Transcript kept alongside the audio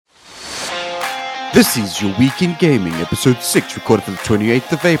This is your Week in Gaming, episode 6, recorded for the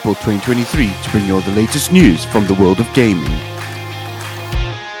 28th of April 2023, to bring you all the latest news from the world of gaming.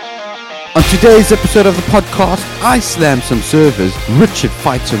 On today's episode of the podcast, I slam some servers, Richard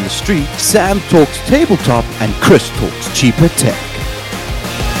fights on the street, Sam talks tabletop, and Chris talks cheaper tech.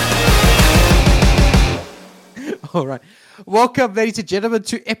 Alright, welcome ladies and gentlemen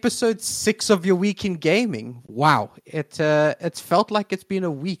to episode 6 of your Week in Gaming. Wow, it's felt like it's been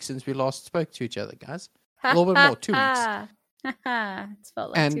a week since we last spoke to each other, guys. A little bit more, 2 weeks. It's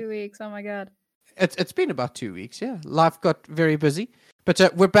felt like 2 weeks, oh my god. It's been about 2 weeks, yeah. Life got very busy, but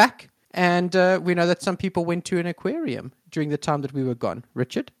we're back. And we know that some people went to an aquarium during the time that we were gone.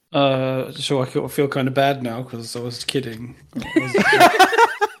 Richard? Sure, I feel kind of bad now because I was kidding.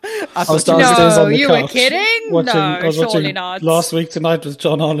 I was downstairs on the you couch were kidding? I was surely watching not. Last Week Tonight with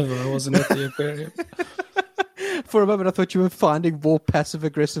John Oliver. I wasn't at the aquarium. For a moment, I thought you were finding more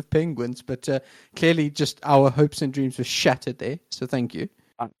passive-aggressive penguins, but clearly just our hopes and dreams were shattered there, so thank you.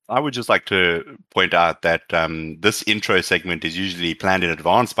 I would just like to point out that this intro segment is usually planned in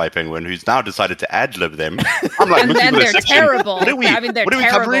advance by Penguin, who's now decided to ad-lib them. I'm like, And then they're terrible. What are we, they're what are we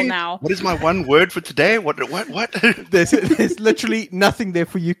terrible covering? now. What is my one word for today? What? There's literally nothing there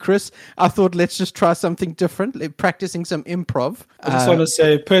for you, Chris. I thought let's just try something different, like practicing some improv. I just want to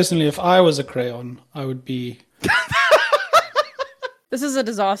say, personally, if I was a crayon, I would be... This is a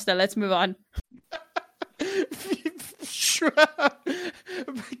disaster. Let's move on. Sure.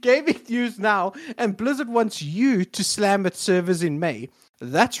 Gaming news now, and Blizzard wants you to slam its servers in May.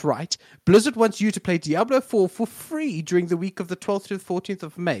 That's right. Blizzard wants you to play Diablo 4 for free during the week of the 12th to the 14th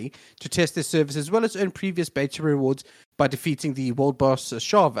of May to test their service as well as earn previous beta rewards by defeating the world boss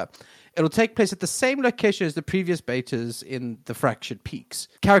Shava. It'll take place at the same location as the previous betas in the Fractured Peaks.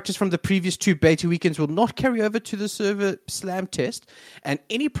 Characters from the previous 2 beta weekends will not carry over to the server slam test, and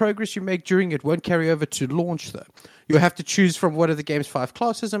any progress you make during it won't carry over to launch though. You'll have to choose from one of the game's 5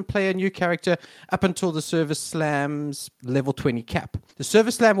 classes and play a new character up until the server slam's level 20 cap. The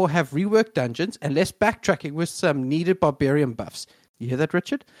server slam will have reworked dungeons and less backtracking with some needed barbarian buffs. You hear that,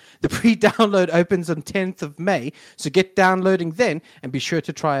 Richard? The pre-download opens on 10th of May, so get downloading then and be sure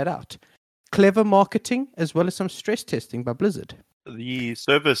to try it out. Clever marketing as well as some stress testing by Blizzard. The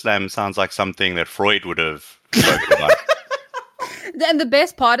server slam sounds like something that Freud would have spoken about. And the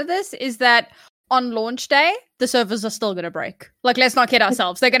best part of this is that on launch day, the servers are still going to break. Like, let's not kid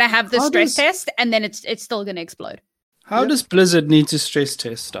ourselves. They're going to have the stress test, and then it's still going to explode. How does Blizzard need to stress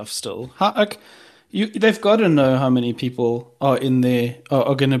test stuff still? They've got to know how many people are in there,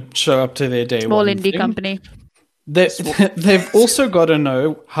 are going to show up to their day Small one indie thing. company. They've also got to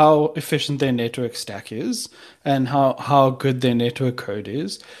know how efficient their network stack is and how good their network code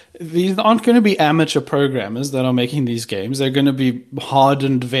is. These aren't going to be amateur programmers that are making these games. They're going to be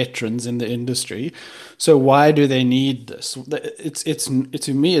hardened veterans in the industry. So why do they need this? It's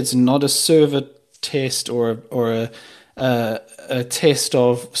to me, it's not a server test or a test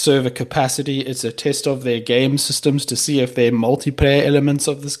of server capacity. It's a test of their game systems to see if their multiplayer elements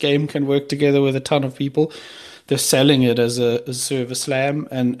of this game can work together with a ton of people. They're selling it as a server slam,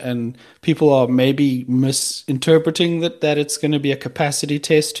 and people are maybe misinterpreting that it's going to be a capacity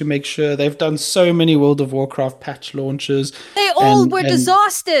test to make sure. They've done so many World of Warcraft patch launches. They all were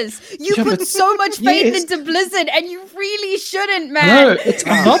disasters. You put so much faith yes. into Blizzard, and you really shouldn't, man. No,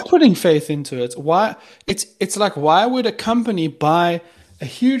 I'm not putting faith into it. Why? It's like, why would a company buy a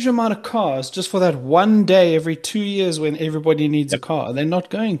huge amount of cars just for that one day every 2 years when everybody needs a car? They're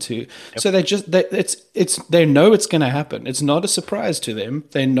not going to. So they know it's going to happen. It's not a surprise to them.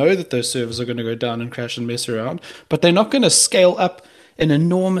 They know that those servers are going to go down and crash and mess around, but they're not going to scale up an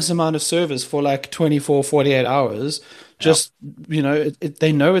enormous amount of servers for like 24, 48 hours. Just,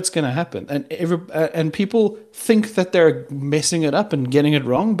 they know it's going to happen. And people think that they're messing it up and getting it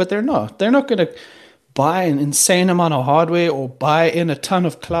wrong, but they're not. They're not going to buy an insane amount of hardware or buy in a ton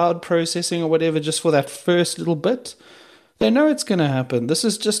of cloud processing or whatever just for that first little bit. They know it's going to happen. This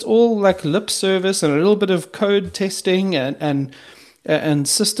is just all like lip service and a little bit of code testing and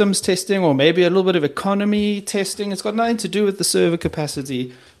systems testing, or maybe a little bit of economy testing. It's got nothing to do with the server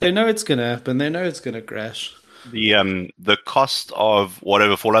capacity. They know it's going to happen. They know it's going to crash. The cost of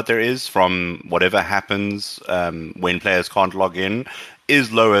whatever fallout there is from whatever happens when players can't log in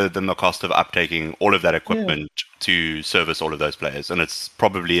is lower than the cost of uptaking all of that equipment to service all of those players. And it's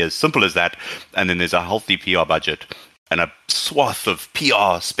probably as simple as that. And then there's a healthy PR budget and a swath of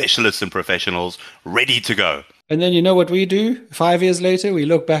PR specialists and professionals ready to go. And then you know what we do? 5 years later, we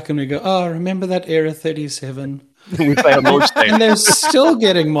look back and we go, oh, remember that Era 37? We play a launch day. And they're still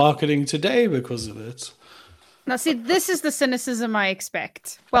getting marketing today because of it. Now, see, this is the cynicism I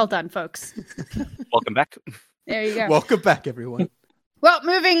expect. Well done, folks. Welcome back. There you go. Welcome back, everyone. Well,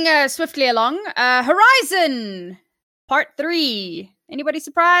 moving swiftly along, Horizon Part 3. Anybody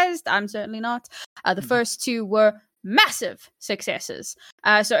surprised? I'm certainly not. The first two were massive successes.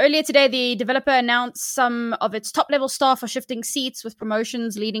 So earlier today, the developer announced some of its top-level staff are shifting seats with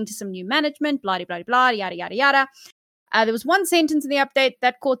promotions leading to some new management, blah, blah, blah, yada, yada, yada. There was one sentence in the update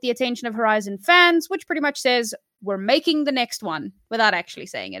that caught the attention of Horizon fans, which pretty much says, we're making the next one, without actually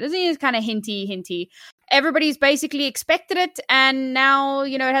saying it. It's kind of hinty. Everybody's basically expected it, and now,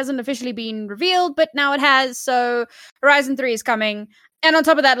 it hasn't officially been revealed, but now it has, so Horizon 3 is coming. And on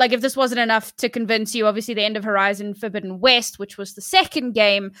top of that, if this wasn't enough to convince you, obviously the end of Horizon Forbidden West, which was the second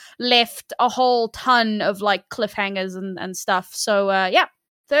game, left a whole ton of, cliffhangers and stuff. So,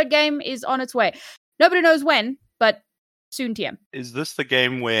 third game is on its way. Nobody knows when, but soon TM. Is this the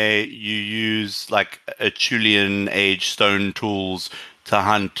game where you use Acheulean age stone tools to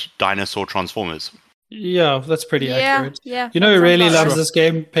hunt dinosaur transformers? Yeah, that's pretty accurate. Yeah. Who really loves this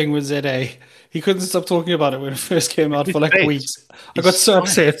game? Penguin ZA. He couldn't stop talking about it when it first came out for weeks. I got so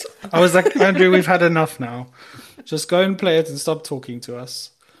upset. I was like, Andrew, we've had enough now. Just go and play it and stop talking to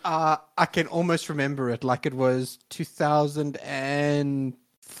us. I can almost remember it like it was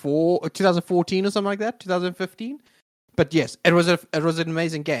 2004 or 2014 or something like that, 2015. But yes, it was an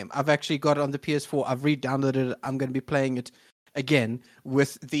amazing game. I've actually got it on the PS4. I've re-downloaded it. I'm going to be playing it again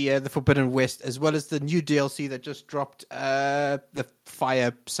with the Forbidden West, as well as the new DLC that just dropped, the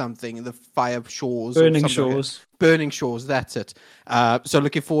Fire something, the Fire Shores. Burning Shores. Burning Shores, that's it. So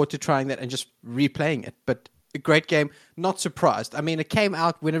looking forward to trying that and just replaying it. But a great game, not surprised. I mean, it came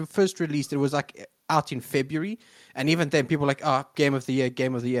out, when it first released, it was out in February. And even then, people were like, Game of the Year.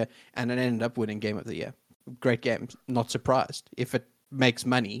 And it ended up winning Game of the Year. Great game, not surprised. If it makes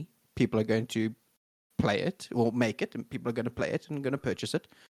money, people are going to play it or make it, and people are going to play it and going to purchase it.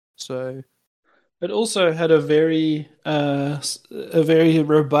 So it also had a very robust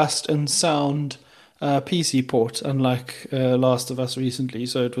and sound PC port, unlike Last of Us recently.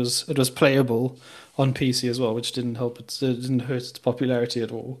 So it was playable on PC as well, which didn't help it. It didn't hurt its popularity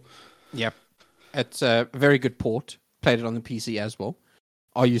at all. Yep, it's a very good port. Played it on the PC as well.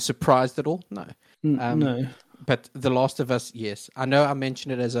 Are you surprised at all? No. No. But The Last of Us, yes. I know I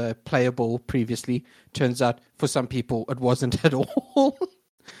mentioned it as a playable previously. Turns out for some people it wasn't at all.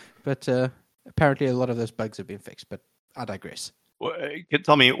 But apparently a lot of those bugs have been fixed. But I digress.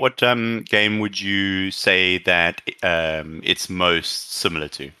 Tell me, what game would you say that it's most similar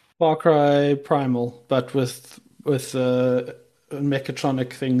to? Far Cry Primal, but with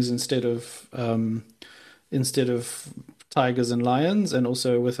mechatronic things instead of tigers and lions, and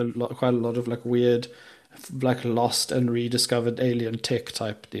also with quite a lot of weird, lost and rediscovered alien tech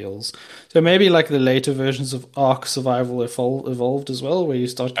type deals. So maybe the later versions of Ark Survival evolved as well, where you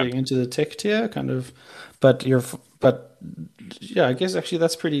start getting into the tech tier kind of. But yeah, I guess actually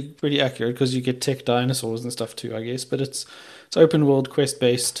that's pretty accurate, because you get tech dinosaurs and stuff too, I guess. But it's open world, quest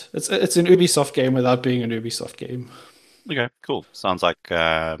based. It's an Ubisoft game without being an Ubisoft game. Okay, cool. Sounds like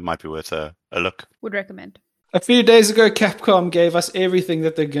might be worth a look. Would recommend. A few days ago, Capcom gave us everything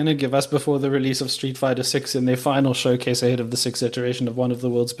that they're going to give us before the release of Street Fighter 6 in their final showcase ahead of the 6th iteration of one of the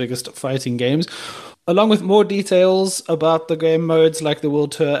world's biggest fighting games. Along with more details about the game modes like the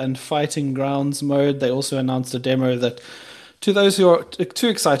World Tour and Fighting Grounds mode, they also announced a demo that, to those who are too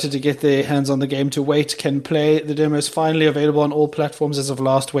excited to get their hands on the game to wait, can play. The demo is finally available on all platforms as of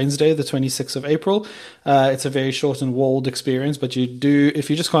last Wednesday, the 26th of April. It's a very short and walled experience, but if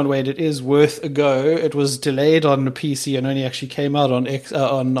you just can't wait, it is worth a go. It was delayed on a PC and only actually came out on a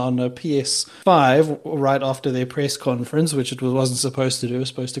PS5 right after their press conference, which it wasn't supposed to do. It was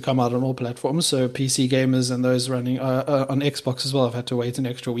supposed to come out on all platforms, so PC gamers and those running on Xbox as well have had to wait an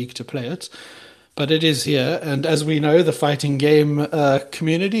extra week to play it. But it is here, and as we know, the fighting game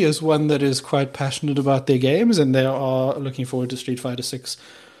community is one that is quite passionate about their games, and they are looking forward to Street Fighter 6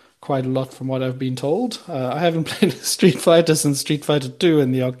 quite a lot from what I've been told. I haven't played Street Fighter since Street Fighter 2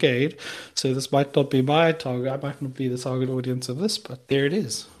 in the arcade, so this might not be my target. I might not be the target audience of this, but there it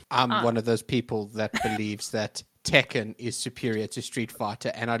is. I'm one of those people that believes that Tekken is superior to Street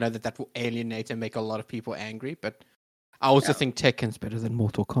Fighter, and I know that will alienate and make a lot of people angry, but I also think Tekken's better than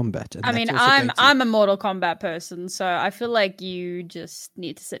Mortal Kombat. I mean, I'm a Mortal Kombat person, so I feel like you just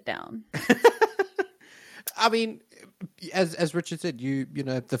need to sit down. I mean, as Richard said, you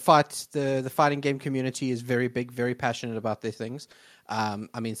know the fighting game community is very big, very passionate about their things. I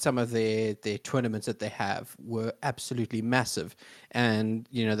mean, some of their tournaments that they have were absolutely massive, and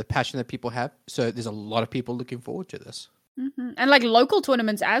the passion that people have. So there's a lot of people looking forward to this. And like local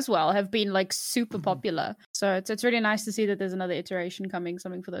tournaments as well have been like super popular. So it's really nice to see that there's another iteration coming,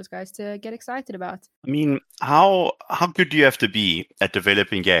 something for those guys to get excited about. I mean, how good do you have to be at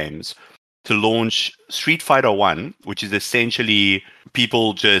developing games to launch Street Fighter 1, which is essentially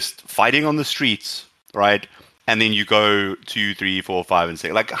people just fighting on the streets, right? And then you go 2, 3, 4, 5, and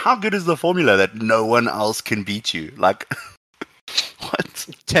 6. Like, how good is the formula that no one else can beat you? Like, what?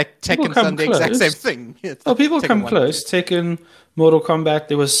 Tekken's done the exact same thing. Oh, people come close. Tekken, Mortal Kombat.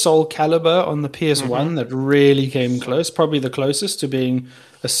 There was Soul Calibur on the PS1 that really came close. Probably the closest to being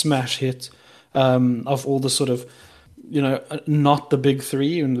a smash hit of all the sort of, not the big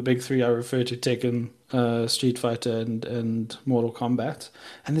three. And the big three I refer to Tekken, Street Fighter, and Mortal Kombat.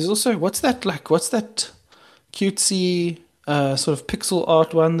 And there's also what's that cutesy sort of pixel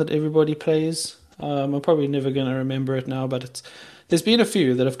art one that everybody plays? I'm probably never going to remember it now, but there's been a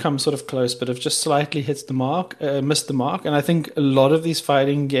few that have come sort of close, but have just slightly missed the mark. And I think a lot of these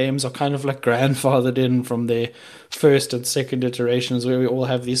fighting games are kind of like grandfathered in from their first and second iterations, where we all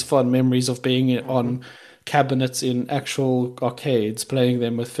have these fond memories of being on cabinets in actual arcades, playing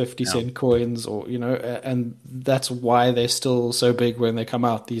them with 50-cent coins, or and that's why they're still so big when they come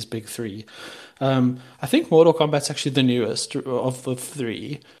out. These big three. I think Mortal Kombat's actually the newest of the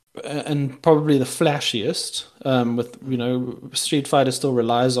three. And probably the flashiest, with Street Fighter still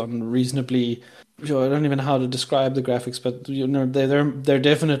relies on reasonably. I don't even know how to describe the graphics, but they're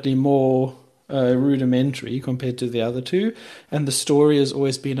definitely more rudimentary compared to the other two, and the story has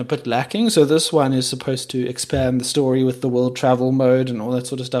always been a bit lacking. So this one is supposed to expand the story with the world travel mode and all that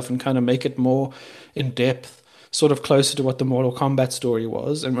sort of stuff, and kind of make it more in depth. Sort of closer to what the Mortal Kombat story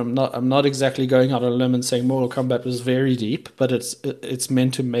was, and I'm not exactly going out on a limb and saying Mortal Kombat was very deep, but it's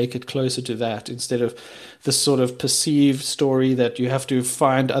meant to make it closer to that instead of this sort of perceived story that you have to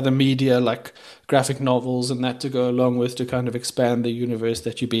find other media like graphic novels and that to go along with to kind of expand the universe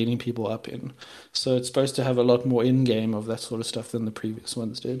that you're beating people up in. So it's supposed to have a lot more in-game of that sort of stuff than the previous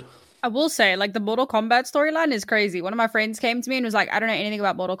ones did. I will say, like, the Mortal Kombat storyline is crazy. One of my friends came to me and was like, I don't know anything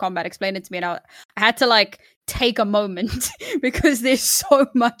about Mortal Kombat. Explain it to me. And I had to, like, take a moment because there's so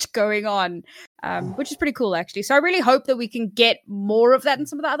much going on, which is pretty cool, actually. So I really hope that we can get more of that in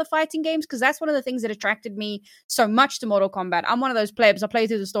some of the other fighting games, because that's one of the things that attracted me so much to Mortal Kombat. I'm one of those plebs. I play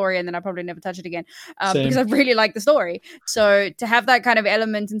through the story and then I probably never touch it again because I really like the story. So to have that kind of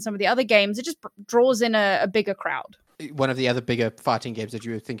element in some of the other games, it just draws in a bigger crowd. One of the other bigger fighting games that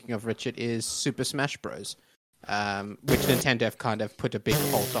you were thinking of, Richard, is Super Smash Bros., which Nintendo have kind of put a big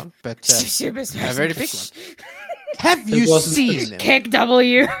halt on, but Super Smash a very big one. Have you seen them? Kick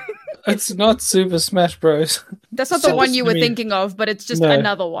W. It's not Super Smash Bros. That's not the one you were thinking of, but it's just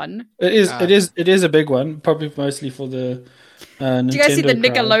another one. It is a big one, probably mostly for the Nintendo. Do you guys see the crowd.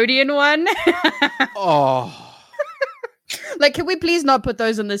 Nickelodeon one? Oh. Like, can we please not put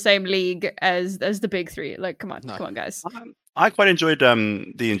those in the same league as the big three? Like, come on, guys. I quite enjoyed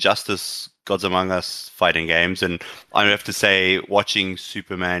the Injustice Gods Among Us fighting games, and I have to say, watching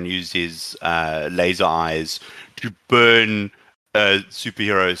Superman use his laser eyes to burn a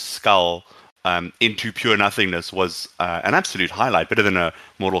superhero's skull into pure nothingness was an absolute highlight, better than a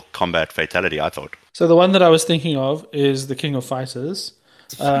Mortal Kombat fatality, I thought. So the one that I was thinking of is the King of Fighters.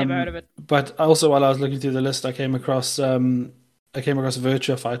 Never heard of it. But also, while I was looking through the list, I came across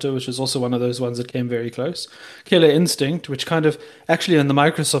Virtua Fighter, which is also one of those ones that came very close. Killer Instinct, which kind of actually in the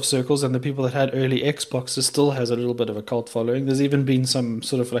Microsoft circles and the people that had early Xboxes still has a little bit of a cult following. There's even been some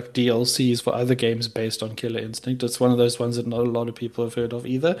sort of like DLCs for other games based on Killer Instinct. It's one of those ones that not a lot of people have heard of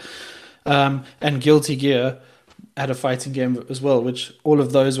either. And Guilty Gear had a fighting game as well, which all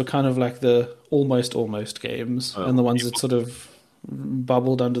of those were kind of like the almost games, and the ones that sort of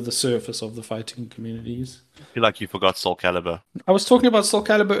bubbled under the surface of the fighting communities. I feel like you forgot Soul Calibur. I was talking about Soul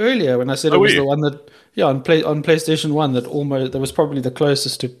Calibur earlier when I said it was the one that, on PlayStation 1 that was probably the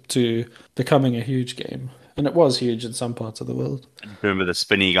closest to becoming a huge game. And it was huge in some parts of the world. Remember the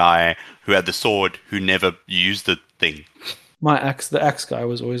spinny guy who had the sword who never used the thing? The axe guy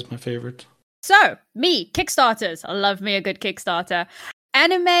was always my favorite. So, me, Kickstarters. I love me a good Kickstarter.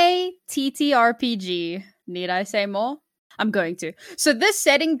 Anime TTRPG. Need I say more? I'm going to. So this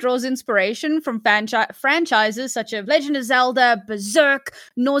setting draws inspiration from franchises such as Legend of Zelda, Berserk,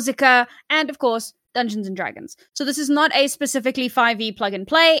 Nausicaa, and of course, Dungeons & Dragons. So this is not a specifically 5e plug and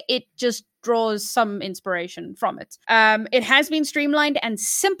play, it just draws some inspiration from it. It has been streamlined and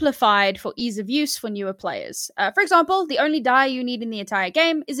simplified for ease of use for newer players. For example, the only die you need in the entire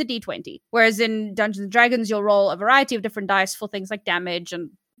game is a d20, whereas in Dungeons & Dragons, you'll roll a variety of different dice for things like damage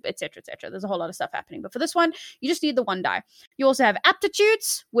and etc., etc. There's a whole lot of stuff happening. But for this one, you just need the one die. You also have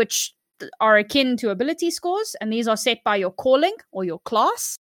aptitudes, which are akin to ability scores, and these are set by your calling or your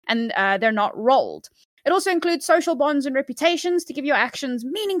class, and they're not rolled. It also includes social bonds and reputations to give your actions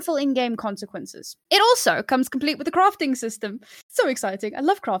meaningful in-game consequences. It also comes complete with a crafting system. So exciting. I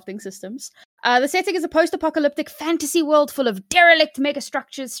love crafting systems. The setting is a post-apocalyptic fantasy world full of derelict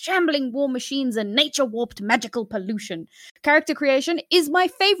megastructures, shambling war machines, and nature-warped magical pollution. Character creation is my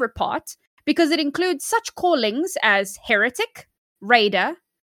favorite part because it includes such callings as Heretic, Raider,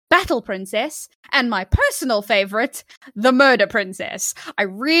 Battle Princess, and my personal favorite, the Murder Princess. I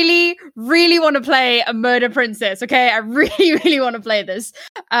really, really want to play a Murder Princess, okay? I really, really want to play this.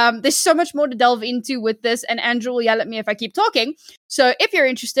 There's so much more to delve into with this, and Andrew will yell at me if I keep talking. So if you're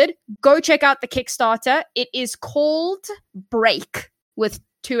interested, go check out the Kickstarter. It is called Break, with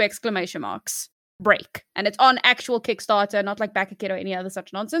 2 exclamation marks. Break. And it's on actual Kickstarter, not like Backakit or any other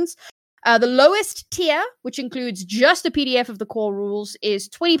such nonsense. The lowest tier, which includes just a PDF of the core rules, is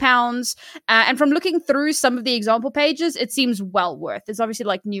 £20. And from looking through some of the example pages, it seems well worth. There's obviously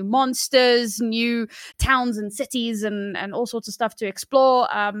like new monsters, new towns and cities, and all sorts of stuff to explore.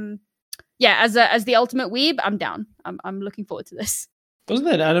 Yeah, as the ultimate weeb, I'm down. I'm looking forward to this. Wasn't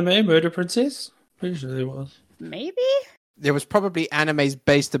that anime Murder Princess? Pretty sure there was. Maybe? There was probably animes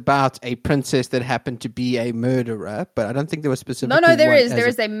based about a princess that happened to be a murderer, but I don't think there was specifically. No, there is. There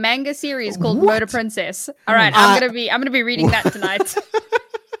is a manga series called Murder Princess. All right, I'm gonna be reading that tonight.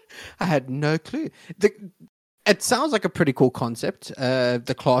 I had no clue. It sounds like a pretty cool concept.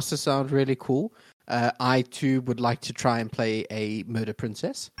 The classes sound really cool. I too would like to try and play a murder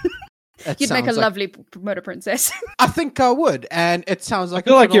princess. You'd make a lovely murder princess. I think I would, and it sounds like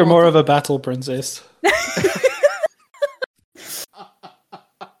I feel like you're more of a battle princess.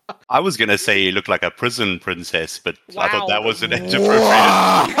 I was going to say you look like a prison princess, but Wow. I thought that was an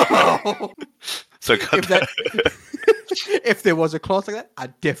inappropriate. So if there was a class like that,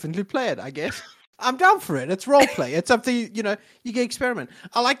 I'd definitely play it, I guess. I'm down for it. It's role play. It's something, you can experiment.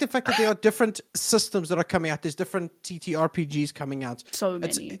 I like the fact that there are different systems that are coming out. There's different TTRPGs coming out. So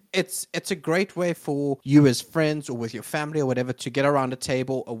many. It's a great way for you as friends or with your family or whatever to get around a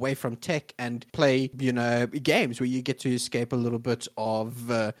table away from tech and play, games where you get to escape a little bit of,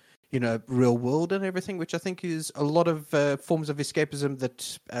 real world and everything, which I think is a lot of forms of escapism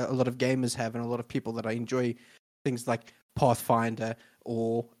that a lot of gamers have, and a lot of people that I enjoy things like Pathfinder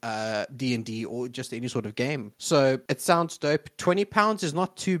or D&D or just any sort of game. So it sounds dope. £20 is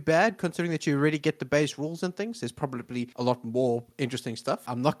not too bad considering that you already get the base rules and things. There's probably a lot more interesting stuff.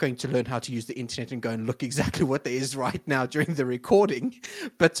 I'm not going to learn how to use the internet and go and look exactly what there is right now during the recording,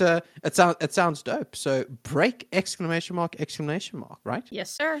 but it sounds dope. So Break, exclamation mark, right?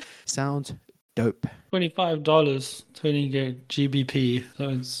 Yes, sir. Sounds dope. $25, 20 GBP.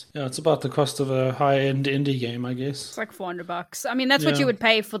 So it's about the cost of a high-end indie game, I guess. It's like $400. I mean, that's what you would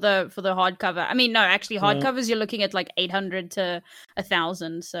pay for the hardcover. I mean, no, actually, hardcovers you're looking at like 800 to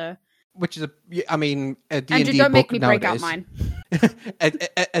 1,000. So, which is a D&D Andrew, don't book make me break nowadays. out mine.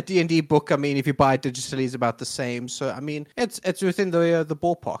 a D&D book, I mean, if you buy it digitally, is about the same. So, I mean, it's within the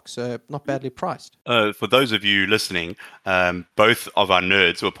ballpark, so not badly priced. for those of you listening, both of our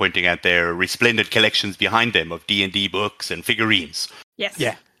nerds were pointing at their resplendent collections behind them of D&D books and figurines. Yes.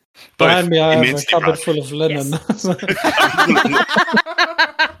 Yeah. Both Behind me, I have a immensely cupboard priced. full of linen.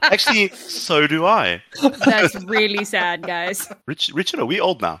 Actually, so do I. That's really sad, guys. Richard, are we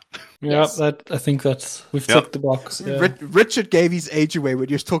old now? Yeah, Yes. I think that's we've Yep. ticked the box. Yeah. Richard gave his age away when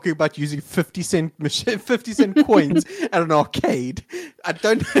he was talking about using 50-cent coins at an arcade. I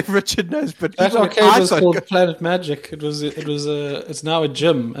don't know if Richard knows, but That even when arcade I was started called Planet Magic. It's now a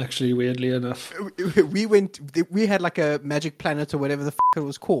gym, actually, weirdly enough. we had like a Magic Planet or whatever the it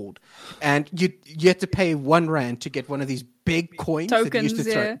was called, and you had to pay £1 to get one of these big coins that you used to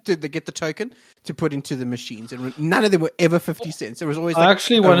Tokens, throw to get the token to put into the machines, and none of them were ever 50 cents. There was always I like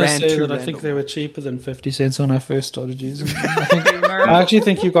actually a want to rand, say two that I rand think or they more. were cheaper than 50 cents when I first started using them. I actually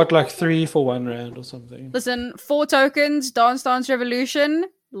think you got like 3 for £1 or something. Listen, 4 tokens, Dance Dance Revolution.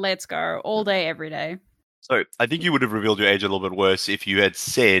 Let's go. All day, every day. So I think you would have revealed your age a little bit worse if you had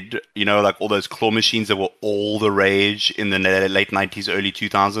said, like all those claw machines that were all the rage in the late 90s, early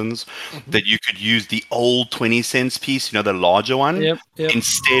 2000s, that you could use the old 20 cents piece, the larger one, Yep.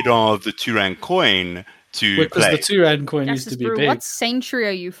 instead of the 2 rand coin to Because play. the 2 rand coin used Justice to be Brew, big. what century are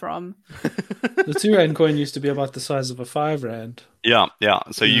you from? The 2 rand coin used to be about the size of a 5 rand. Yeah.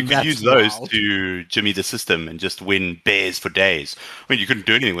 So you could That's use those wild. to jimmy the system and just win bears for days. I mean, you couldn't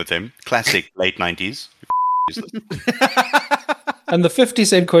do anything with them. Classic late 90s. And the 50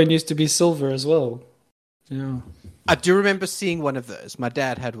 cent coin used to be silver as well. Yeah. I do remember seeing one of those. My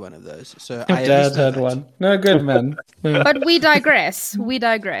dad had one of those. So Your I at dad least know had that. one. No, good man. Yeah. But we digress. We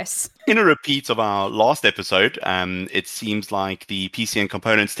digress. In a repeat of our last episode, it seems like the PC and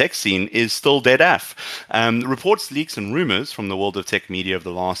components tech scene is still dead af. Reports, leaks, and rumors from the world of tech media of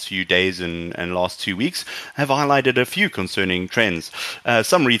the last few days and last 2 weeks have highlighted a few concerning trends.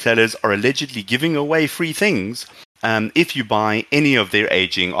 Some retailers are allegedly giving away free things if you buy any of their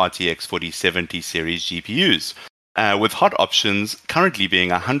aging RTX 4070 series GPUs. With hot options currently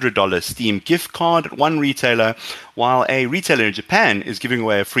being a $100 Steam gift card at one retailer, while a retailer in Japan is giving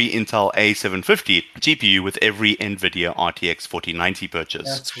away a free Intel A750 GPU with every NVIDIA RTX 4090 purchase.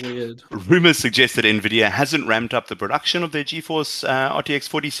 That's weird. Rumors suggest that NVIDIA hasn't ramped up the production of their GeForce RTX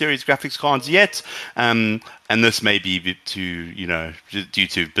 40 series graphics cards yet, and this may be due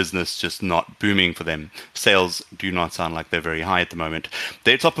to business just not booming for them. Sales do not sound like they're very high at the moment.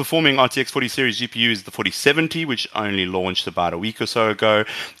 Their top performing RTX 40 series GPU is the 4070, which only launched about a week or so ago.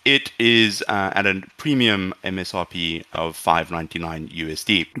 It is at a premium MSRP of $599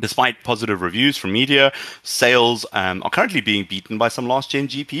 USD. Despite positive reviews from media, sales are currently being beaten by some last-gen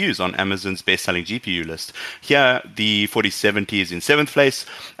GPUs on Amazon's best-selling GPU list. Here, the 4070 is in 7th place,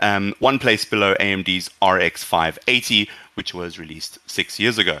 one place below AMD's RX 580, which was released 6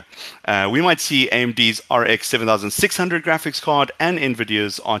 years ago. We might see AMD's RX 7600 graphics card and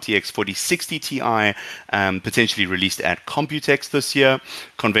NVIDIA's RTX 4060 Ti potentially released at Computex this year.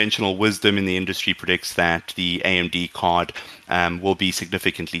 Conventional wisdom in the industry predicts that the AMD card will be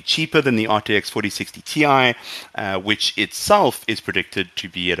significantly cheaper than the RTX 4060 Ti, which itself is predicted to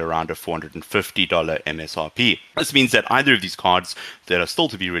be at around a $450 MSRP. This means that either of these cards that are still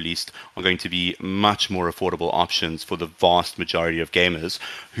to be released are going to be much more affordable options for the vast majority of gamers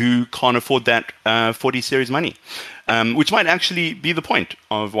who can't afford that 40 series money. Which might actually be the point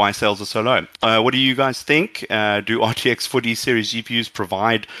of why sales are so low. What do you guys think? Do RTX 40 series GPUs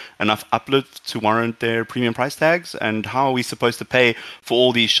provide enough uplift to warrant their premium price tags? And how are we supposed to pay for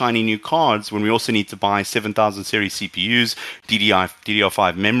all these shiny new cards when we also need to buy 7000 series CPUs,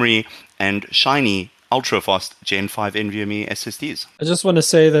 DDR5 memory, and shiny ultra-fast Gen 5 NVMe SSDs? I just want to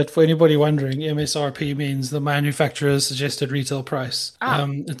say that for anybody wondering, MSRP means the manufacturer's suggested retail price.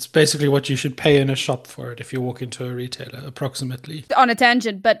 It's basically what you should pay in a shop for it if you walk into a retailer, approximately. On a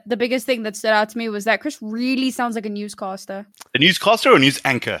tangent, but the biggest thing that stood out to me was that Chris really sounds like a newscaster. A newscaster or a news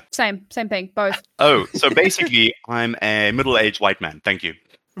anchor? Same thing, both. Oh, so basically, I'm a middle-aged white man. Thank you.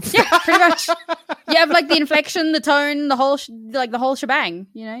 Yeah, pretty much. You have like the inflection, the tone, the whole shebang.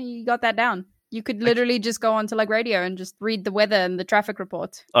 You know, you got that down. You could literally just go onto like radio and just read the weather and the traffic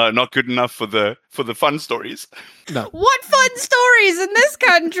report. Not good enough for the fun stories. No. What fun stories in this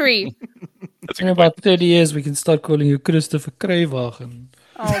country? In about 30 years, we can start calling you Christopher Kruiwagen.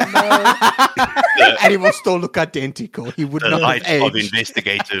 Oh no. And he will still look identical. He would The not light have of aged.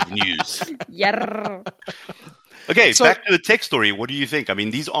 investigative news. Yeah. Okay, So- back to the tech story. What do you think? I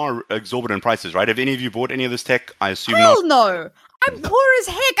mean, these are exorbitant prices, right? Have any of you bought any of this tech? I assume Hell not. no. I'm poor as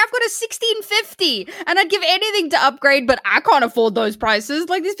heck. I've got a 1650 and I'd give anything to upgrade, but I can't afford those prices.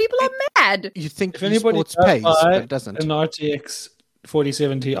 Like, these people are mad. You think If anybody esports does pays, buy but it doesn't. an RTX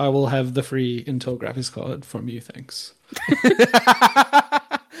 4070, I will have the free Intel graphics card from you, thanks.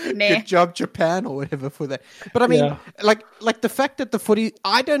 Nah. Good job, Japan, or whatever for that. But I mean, Yeah. like the fact that the 40,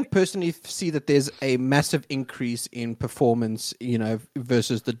 I don't personally see that there's a massive increase in performance,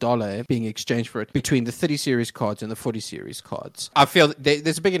 versus the dollar being exchanged for it between the 30 series cards and the 40 series cards. I feel that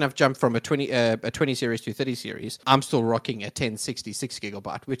there's a big enough jump from a 20 series to 30 series. I'm still rocking a 1066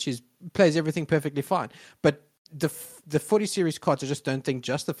 gigabyte, which plays everything perfectly fine. But the 40 series cards, I just don't think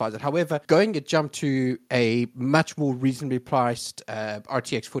justifies it. However, going a jump to a much more reasonably priced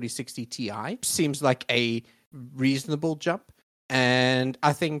RTX 4060 Ti seems like a reasonable jump. And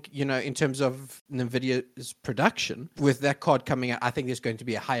I think, in terms of NVIDIA's production, with that card coming out, I think there's going to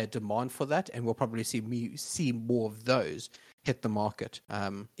be a higher demand for that, and we'll probably see more of those hit the market,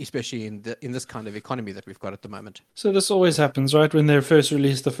 especially in this kind of economy that we've got at the moment. So this always happens, right? When they first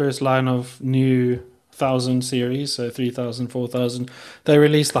release the first line of new 1000 series, so 3000, 4000, they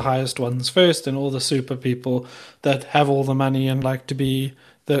release the highest ones first, and all the super people that have all the money and like to be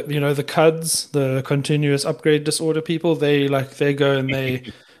the CUDs, the continuous upgrade disorder people, they go and they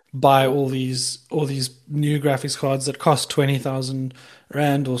buy all these new graphics cards that cost 20,000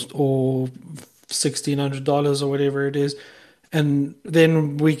 rand or $1,600 or whatever it is. And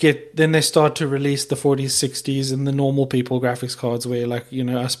then they start to release the 40s, 60s, and the normal people graphics cards where,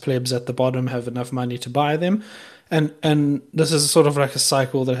 us plebs at the bottom have enough money to buy them. And this is sort of like a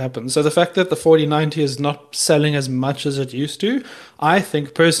cycle that happens. So the fact that the 4090 is not selling as much as it used to, I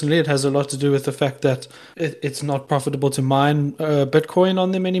think personally it has a lot to do with the fact that it's not profitable to mine Bitcoin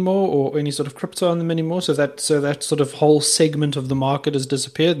on them anymore, or any sort of crypto on them anymore. So that sort of whole segment of the market has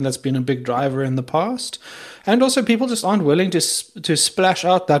disappeared, and that's been a big driver in the past. And also, people just aren't willing to splash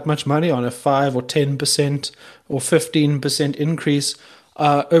out that much money on a 5 or 10% or 15% increase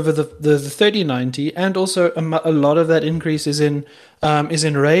over the 3090, and also a lot of that increase is in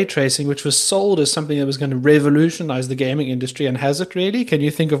ray tracing, which was sold as something that was going to revolutionize the gaming industry, and has it really? Can you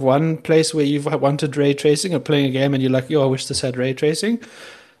think of one place where you've wanted ray tracing or playing a game and you're like, I wish this had ray tracing?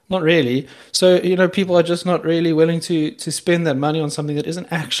 Not really. So, people are just not really willing to spend that money on something that isn't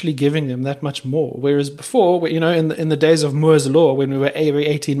actually giving them that much more. Whereas before, in the days of Moore's Law, when we were every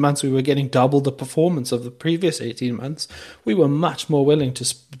 18 months, we were getting double the performance of the previous 18 months, we were much more willing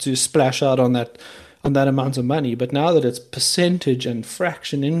to splash out on that amount of money. But now that it's percentage and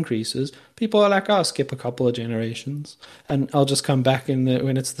fraction increases, people are like, I'll skip a couple of generations and I'll just come back when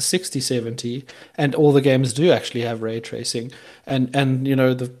it's the 6070 and all the games do actually have ray tracing and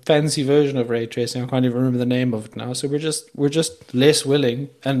the fancy version of ray tracing. I can't even remember the name of it now. So we're just less willing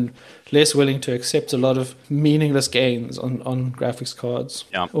to accept a lot of meaningless gains on graphics cards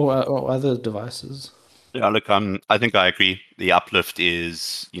or other devices. Yeah, look, I think I agree. The uplift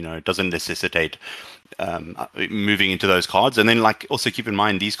is, doesn't necessitate moving into those cards. And then, also keep in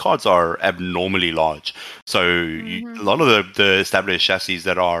mind, these cards are abnormally large. So a lot of the established chassis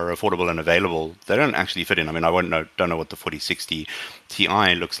that are affordable and available, they don't actually fit in. I mean, don't know what the 4060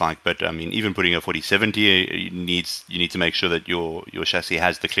 Ti looks like, but I mean, even putting a 4070, you need to make sure that your chassis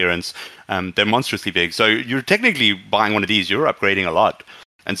has the clearance. They're monstrously big. So you're technically buying one of these, you're upgrading a lot.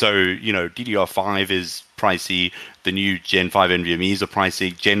 And so, DDR5 is pricey. The new Gen 5 NVMEs are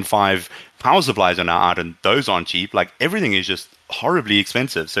pricey. Gen 5 power supplies are now out, and those aren't cheap. Everything is just horribly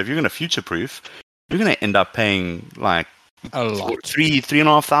expensive. So if you're going to future-proof, you're going to end up paying a lot.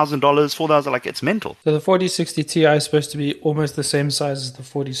 $3,500, $4,000. It's mental. So the 4060 Ti is supposed to be almost the same size as the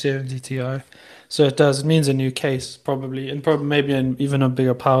 4070 Ti. So it means a new case probably, and maybe even a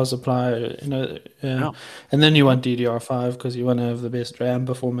bigger power supply, And then you want DDR5 because you want to have the best RAM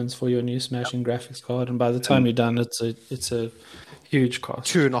performance for your new smashing graphics card. And by the time you're done, it's a huge cost.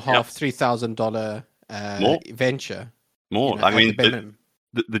 $2,500, $3,000 venture. More. I mean,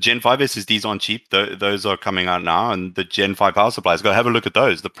 the Gen 5 SSDs aren't cheap. Those are coming out now, and the Gen 5 power supplies. Go have a look at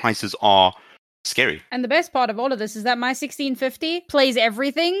those. The prices are scary. And the best part of all of this is that my 1650 plays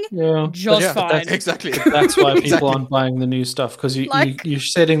everything fine. Exactly. That's why people aren't buying the new stuff, because you're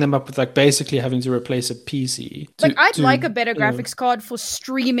setting them up with basically having to replace a PC. I'd like a better graphics card for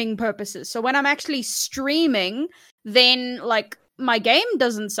streaming purposes. So when I'm actually streaming, then my game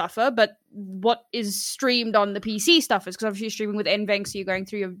doesn't suffer, but what is streamed on the PC stuff is, because obviously you're streaming with NVENC, so you're going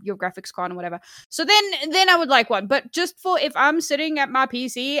through your graphics card and whatever. So then I would like one. But just for if I'm sitting at my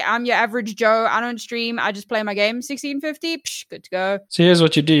PC, I'm your average Joe, I don't stream, I just play my game, 1650, good to go. So here's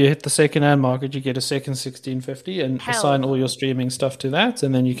what you do. You hit the second-hand market, you get a second 1650 and assign all your streaming stuff to that,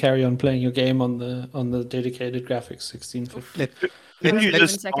 and then you carry on playing your game on the dedicated graphics 1650.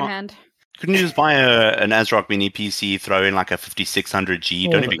 Couldn't you just buy an ASRock Mini PC, throw in a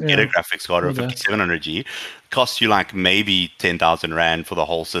 5600G, don't even get a graphics card, or a 5700G, costs you maybe 10,000 Rand for the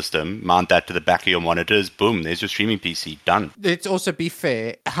whole system, mount that to the back of your monitors, boom, there's your streaming PC, done. Let's also be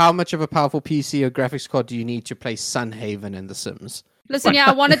fair, how much of a powerful PC or graphics card do you need to play Sunhaven in The Sims? Listen,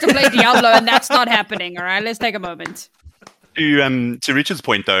 I wanted to play Diablo and that's not happening, alright? Let's take a moment. To Richard's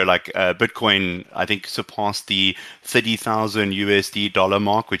point, though, Bitcoin, I think surpassed the $30,000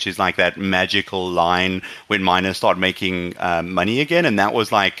 mark, which is that magical line when miners start making money again. And that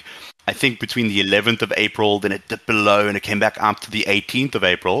was I think between the 11th of April, then it dipped below and it came back up to the 18th of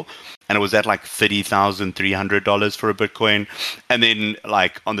April. And it was at $30,300 for a Bitcoin. And then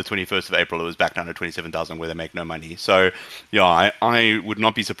on the 21st of April, it was back down to 27,000 where they make no money. So yeah, I would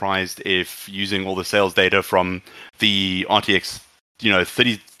not be surprised if using all the sales data from the RTX,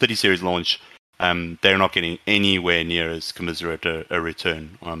 30 series launch, they're not getting anywhere near as commiserate a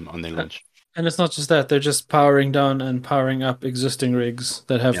return on their launch. And it's not just that, they're just powering down and powering up existing rigs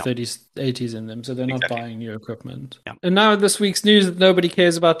that have 3080s in them, so they're not buying new equipment. Yeah. And now this week's news that nobody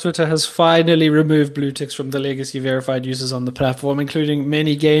cares about, Twitter has finally removed blue ticks from the legacy verified users on the platform, including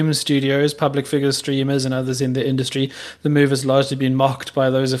many game studios, public figures, streamers, and others in the industry. The move has largely been mocked by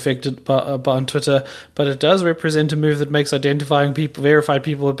those affected on Twitter, but it does represent a move that makes identifying verified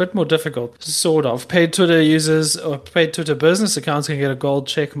people a bit more difficult, sort of. Paid Twitter users or paid Twitter business accounts can get a gold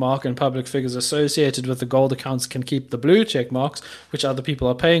check mark, and public figures associated with the gold accounts can keep the blue check marks, which other people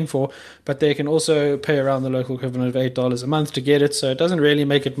are paying for. but they can also pay around the local equivalent of $8 a month to get it. So it doesn't really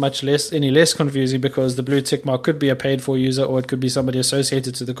make it any less confusing, because the blue tick mark could be a paid for user, or it could be somebody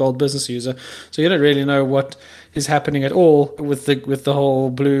associated to the gold business user. So you don't really know what is happening at all with the whole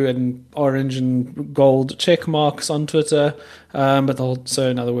blue and orange and gold check marks on Twitter. So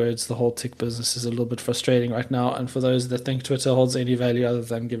in other words, the whole tick business is a little bit frustrating right now. And for those that think Twitter holds any value other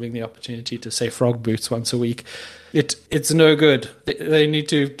than giving the opportunity to say frog boots once a week, it's no good. They need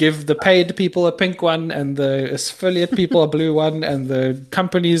to give the paid people a pink one, and the affiliate people a blue one, and the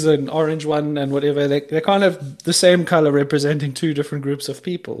companies an orange one, and whatever. They can't have the same color representing two different groups of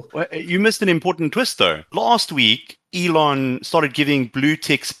people. Well, you missed an important twist, though. Last week, Elon started giving blue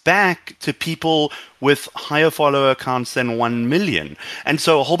ticks back to people with higher follower accounts than 1 million. And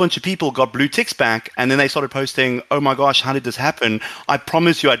so a whole bunch of people got blue ticks back, and then they started posting, oh my gosh, how did this happen? I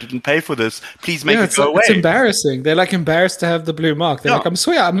promise you I didn't pay for this. Please make it go away. It's embarrassing. They're like embarrassed to have the blue mark. They're like, I'm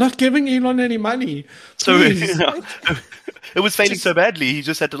swear, I'm not giving Elon any money. So it was failing so badly, he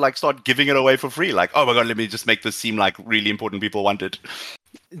just had to like start giving it away for free. Like, oh my God, let me just make this seem like really important people want it.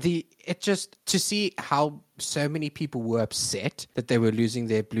 To see how so many people were upset that they were losing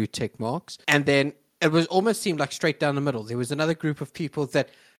their blue tick marks, and then it was almost seemed like straight down the middle. There was another group of people that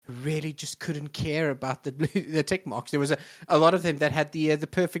really just couldn't care about the tick marks. There was a lot of them that had the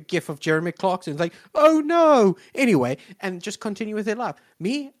perfect gif of Jeremy Clarkson, like, oh no, anyway, and just continue with their life.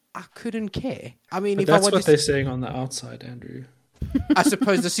 Me, I couldn't care. I mean, but if that's I want what they're saying on the outside, Andrew. I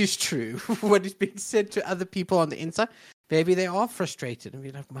suppose this is true. What is being said to other people on the inside, maybe they are frustrated. I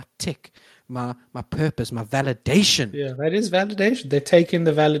mean, like, my tick, my purpose, my validation. Yeah, that is validation. They're taking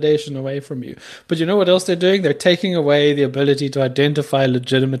the validation away from you. But you know what else they're doing? They're taking away the ability to identify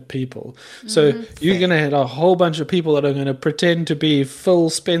legitimate people. So you're going to have a whole bunch of people that are going to pretend to be Phil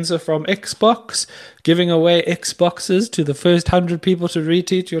Spencer from Xbox, giving away Xboxes to the first 100 people to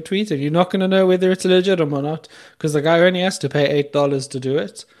retweet your tweet, and you're not going to know whether it's legitimate or not, because the guy only has to pay $8 to do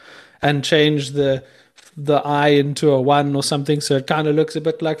it and change the I into a 1 or something, so it kind of looks a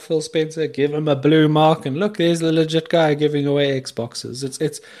bit like Phil Spencer. Give him a blue mark, and look, there's the legit guy giving away Xboxes.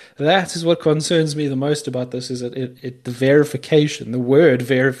 It's that is what concerns me the most about this, is that the verification, the word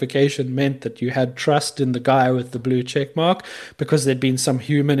verification, meant that you had trust in the guy with the blue check mark because there'd been some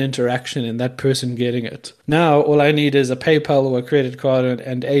human interaction in that person getting it. Now all I need is a PayPal or a credit card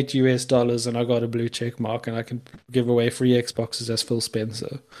and $8, and I got a blue check mark, and I can give away free Xboxes as Phil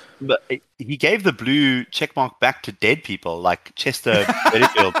Spencer. But he gave the blue checkmark back to dead people like Chester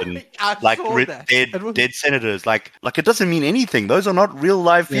Butterfield and like dead senators. Like it doesn't mean anything. Those are not real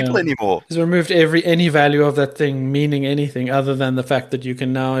live people anymore. He's removed any value of that thing meaning anything other than the fact that you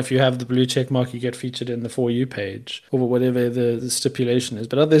can now, if you have the blue checkmark, you get featured in the For You page or whatever the stipulation is.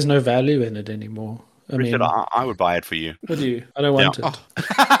 But there's no value in it anymore. Richard, I would buy it for you. Would you? I don't want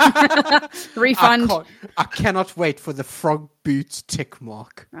it. Refund. I cannot wait for the frog boots tick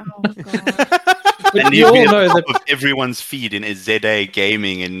mark. Oh, God. And you all know that of everyone's feed in ZA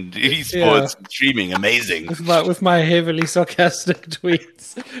gaming and esports streaming. Amazing. With my heavily sarcastic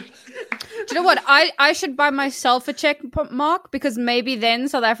tweets. Do you know what? I should buy myself a check mark, because maybe then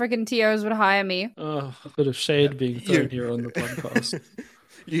South African TOs would hire me. Oh, a bit of shade being thrown here on the podcast.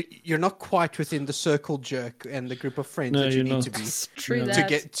 You're not quite within the circle jerk and the group of friends that you need to be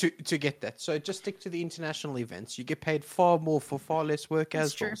to get that. So just stick to the international events. You get paid far more for far less work well.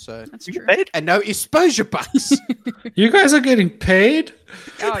 So that's true. Paid? And no exposure bucks. You guys are getting paid?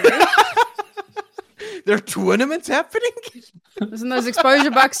 Oh, yeah. There are tournaments happening. Listen, those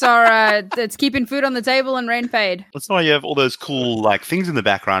exposure bucks are it's keeping food on the table and rain paid. That's why you have all those cool things in the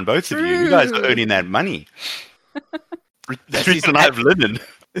background. Both of you. You guys are earning that money. The reason I have linen.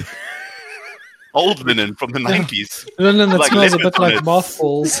 Old linen from the 90s. Linen that smells a bit like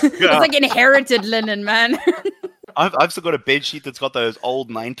mothballs. It's like inherited linen, man. I've still got a bed sheet that's got those old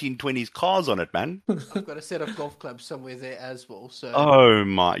 1920s cars on it, man. I've got a set of golf clubs somewhere there as well. So. Oh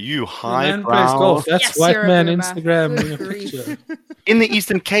my, you high man plays golf. That's white man Instagram in a picture. In the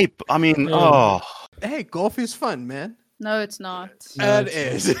Eastern Cape. I mean, Hey, golf is fun, man. No, it's not. It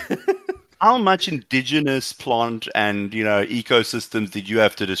is. How much indigenous plant and ecosystems did you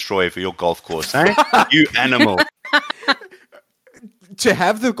have to destroy for your golf course, eh? You animal. To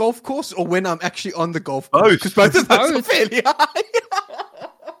have the golf course, or when I'm actually on the golf course? Because both of those are fairly high.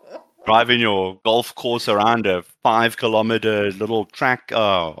 Driving your golf course around a 5-kilometer little track.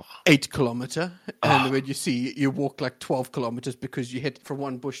 8 kilometer. And when you walk like 12 kilometers because you hit from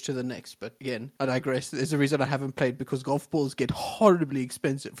one bush to the next. But again, I digress. There's a reason I haven't played, because golf balls get horribly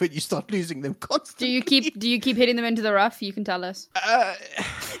expensive when you start losing them constantly. Do you keep hitting them into the rough? You can tell us.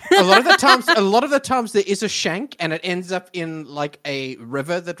 a lot of the times there is a shank and it ends up in like a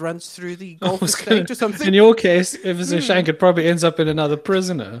river that runs through the golf estate or something. In your case, if it's a shank, it probably ends up in another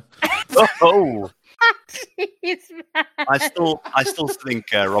prisoner. Oh, Jeez, man. I still think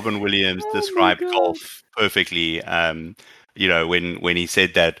Robin Williams described golf perfectly. When he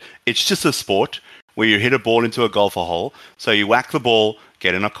said that it's just a sport where you hit a ball into a golfer hole. So you whack the ball,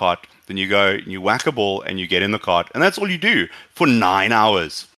 get in a cart, then you go, you whack a ball, and you get in the cart, and that's all you do for 9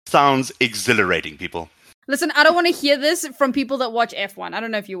 hours. Sounds exhilarating, people. Listen, I don't want to hear this from people that watch F1. I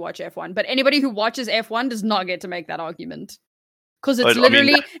don't know if you watch F1, but anybody who watches F1 does not get to make that argument. Because it's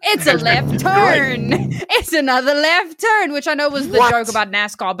it's a left turn. It's another left turn, which I know was the joke about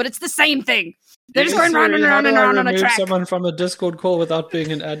NASCAR, but it's the same thing. They're just going round and round and round on a track. Someone from a Discord call without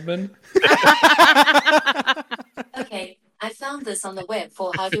being an admin. Okay, I found this on the web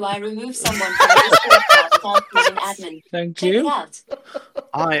for how do I remove someone from a Discord call without being an admin. Thank Check you. it out.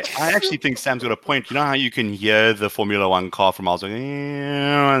 I actually think Sam's got a point. You know how you can hear the Formula One car from miles away,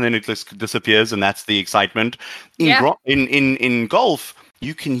 and then it just disappears, and that's the excitement. In golf,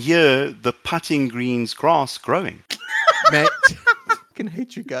 you can hear the putting green's grass growing. Man, I can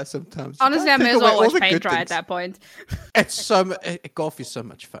hate you guys sometimes. Honestly, I may as well watch paint dry at that point. Golf is so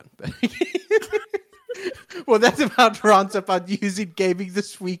much fun. Well, that's about rounds up our news in gaming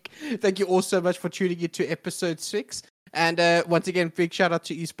this week. Thank you all so much for tuning into episode 6. And once again, big shout out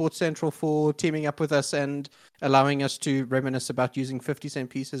to Esports Central for teaming up with us and allowing us to reminisce about using 50-cent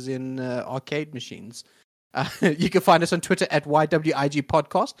pieces in arcade machines. You can find us on Twitter at YWIG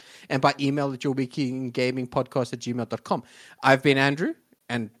Podcast and by email at yourweekendgamingpodcast@gmail.com. I've been Andrew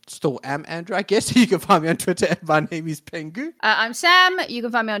and still am Andrew, I guess. You can find me on Twitter at my name is Pengu. I'm Sam. You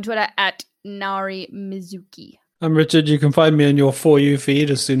can find me on Twitter at Nari Mizuki. I'm Richard. You can find me on your For You feed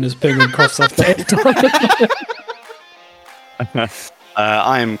as soon as Penguin coughs off the head.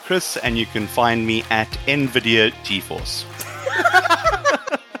 I'm Chris, and you can find me at NVIDIA GeForce.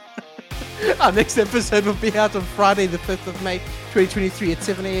 Our next episode will be out on Friday, the 5th of May, 2023 at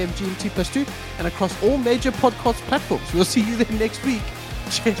 7 a.m. GMT +2 and across all major podcast platforms. We'll see you then next week.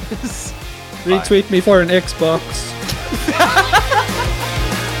 Cheers. Retweet me for an Xbox.